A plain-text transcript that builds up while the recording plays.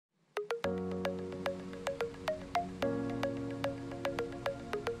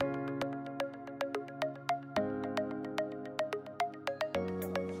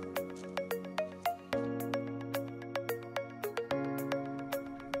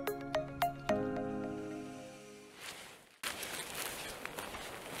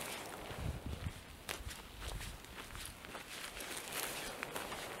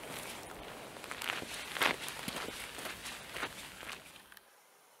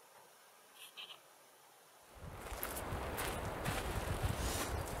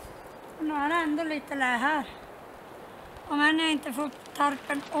nu är det ändå lite lä här. Om än jag inte fått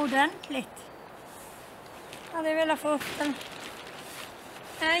tarpen ordentligt. Jag hade velat få upp den.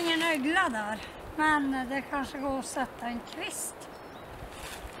 Det är ingen ögla där. Men det kanske går att sätta en kvist.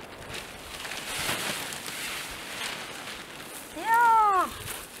 Ja!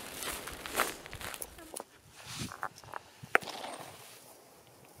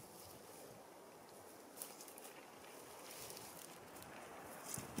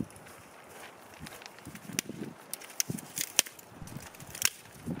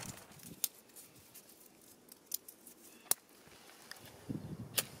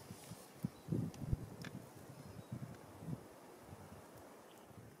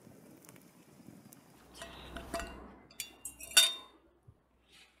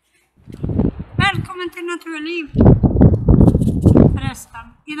 Välkommen till Naturliv. Förresten,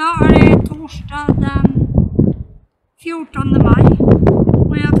 idag är det torsdag den 14 maj.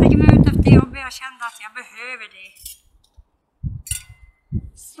 Och jag tänker mig ut efter jobbet. Jag kände att jag behöver det.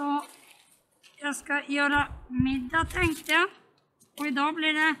 Så jag ska göra middag tänkte jag. Och idag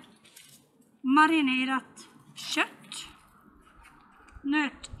blir det marinerat kött.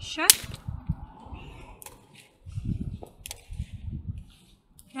 Nötkött.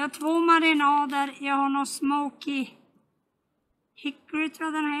 Jag har 2 marinader. Jag har någon smoky hickory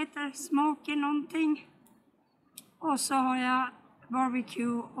tror jag den heter. Smoky någonting. Och så har jag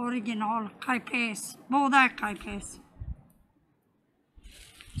barbecue original caipes. Båda är caipes.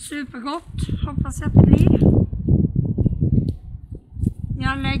 Supergott hoppas jag att det blir.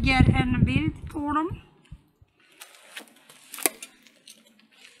 Jag lägger en bild på dem.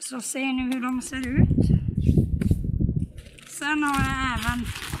 Så ser ni hur de ser ut. Sen har jag även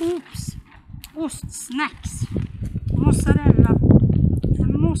Coops ostsnacks.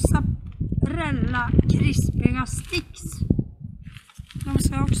 Mozzarella krispiga sticks. De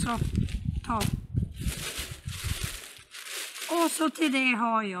ska jag också ta. Och så till det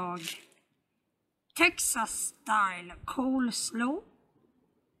har jag Texas style coleslaw.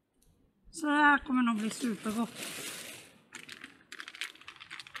 Så det här kommer nog bli supergott.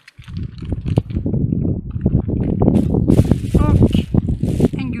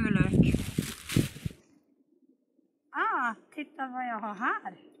 Titta vad jag har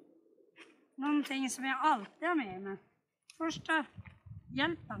här. Någonting som jag alltid har med mig. Första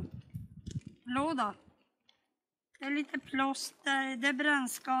hjälpen. Låda. Det är lite plåster. Det är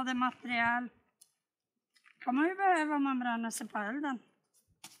brännskadematerial. Kan man ju behöva om man bränner sig på elden.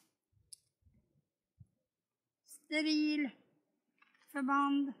 Steril.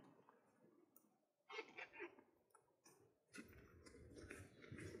 Förband.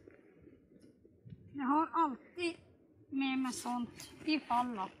 Jag har alltid med mig sånt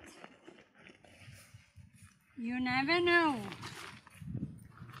ifall att. You never know.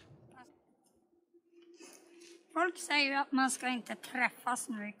 Folk säger ju att man ska inte träffas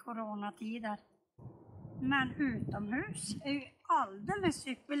nu i coronatider. Men utomhus är ju alldeles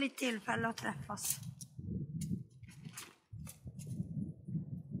ypperligt tillfälle att träffas.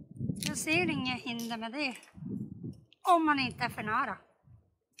 Jag ser inget hinder med det. Om man inte är för nära.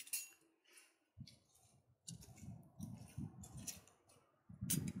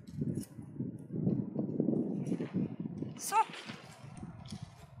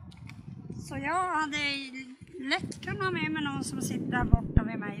 Så jag hade lätt kunnat ha med mig någon som sitter där borta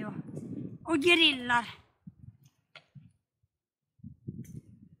vid mig och grillar.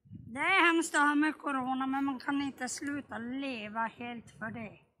 Det är hemskt att ha med corona, men man kan inte sluta leva helt för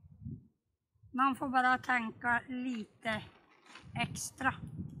det. Man får bara tänka lite extra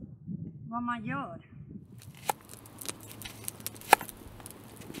vad man gör.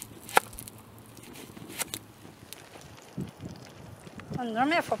 Undrar om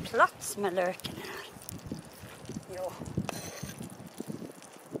jag får plats med löken här. Jo.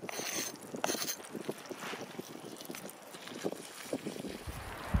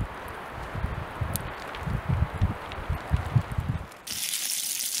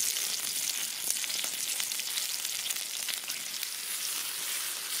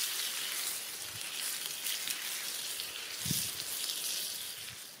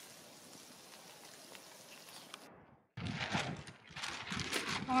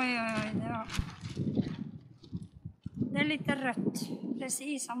 Oj, det är lite rött,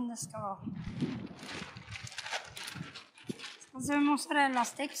 precis som det ska vara. Ska se mozzarella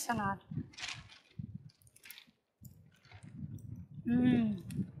sticksen här.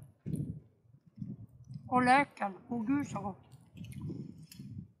 Och löken, åh gud så gott.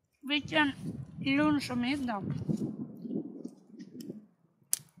 Vilken lunch och middag.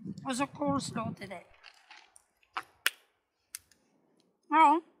 Och så coleslaw till det.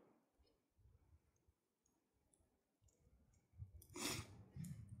 Ja.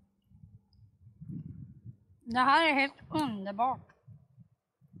 Det här är helt underbart.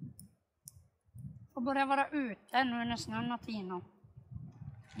 Får börja vara ute nu när snön har tinat.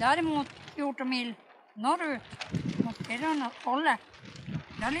 Däremot 14 mil norrut mot Kiruna-hållet,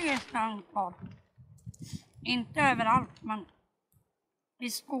 där ligger snön kvar. Inte överallt, men i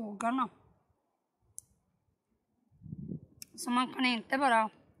skogarna. Så man kan inte bara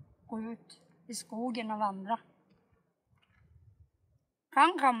gå ut i skogen och vandra.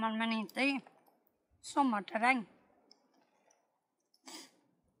 Kan man, men inte i sommarterräng.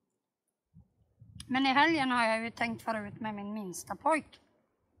 Men i helgen har jag ju tänkt fara ut med min minsta pojk.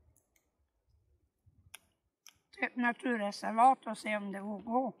 Till ett naturreservat och se om det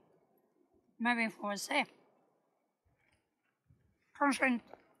går. Men vi får se. Kanske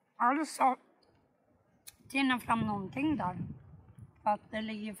inte alls har tinat fram någonting där. För att det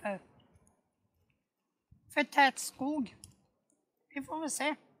ligger för tät skog. Vi får väl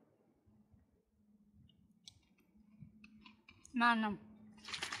se. Men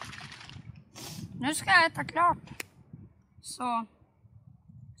nu ska jag äta klart. Så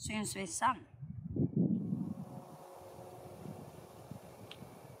syns vi sen.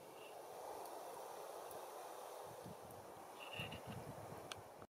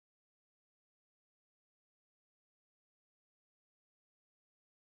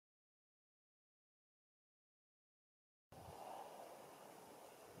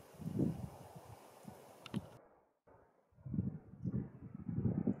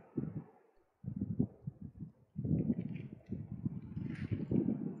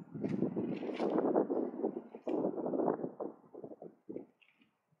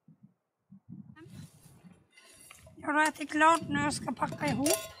 Jag har ätit klart nu och ska packa ihop.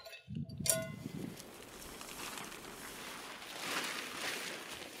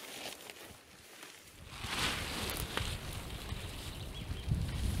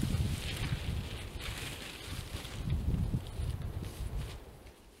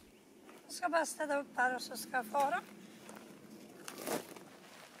 Jag ska bara städa upp här och så ska jag fara.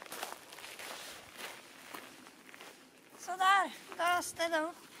 Så där har jag städat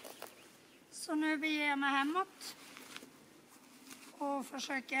upp. Så nu beger jag mig hemåt. Och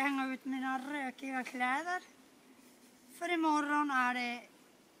försöker hänga ut mina rökiga kläder. För imorgon är det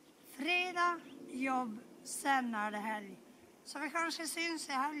fredag, jobb, sen är det helg. Så vi kanske syns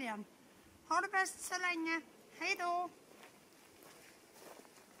i helgen. Ha det bäst så länge. Hej då!